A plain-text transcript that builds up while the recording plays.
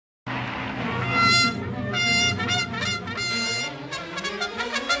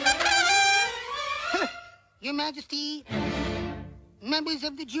Your Majesty, members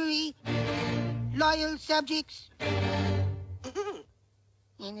of the jury, loyal subjects,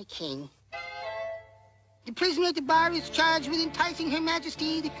 and the king. The prisoner at the bar is charged with enticing Her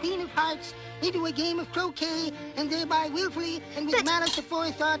Majesty, the Queen of Hearts, into a game of croquet, and thereby willfully and with malice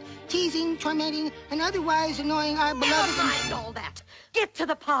aforethought, teasing, tormenting, and otherwise annoying our beloved... Never mind all that. Get to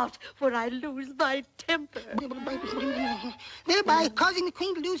the part where I lose my temper. Thereby causing the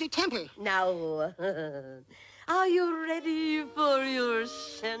Queen to lose her temper. Now, are you ready for your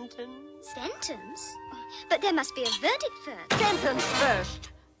sentence? Sentence? But there must be a verdict first. Sentence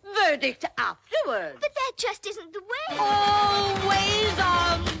first. Verdict afterwards. But that just isn't the way. Always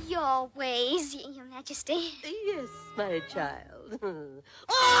on. Your ways, Your Majesty. Yes, my child.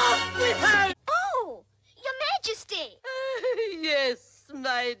 Off with her! Oh, Your Majesty. Yes,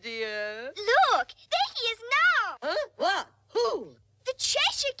 my dear. Look, there he is now. Huh? What? Who? The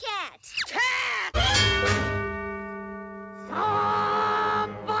Cheshire Cat. Cat!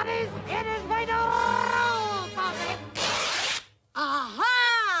 Somebody's head is going to roll for me.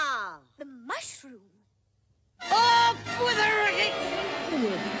 Aha! The mushroom. Off with her!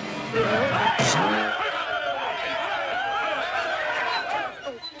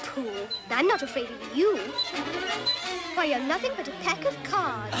 Oh, pooh. I'm not afraid of you. Why, you're nothing but a pack of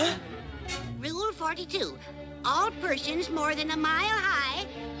cards. Rule 42. All persons more than a mile high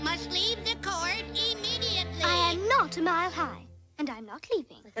must leave the court immediately. I am not a mile high, and I'm not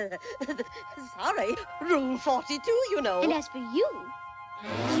leaving. Sorry. Rule 42, you know. And as for you,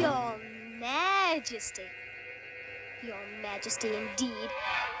 Your Majesty. Your Majesty, indeed.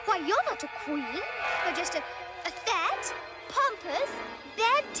 Why, you're not a queen. You're just a fat, pompous,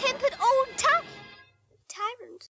 bad-tempered old tyrant.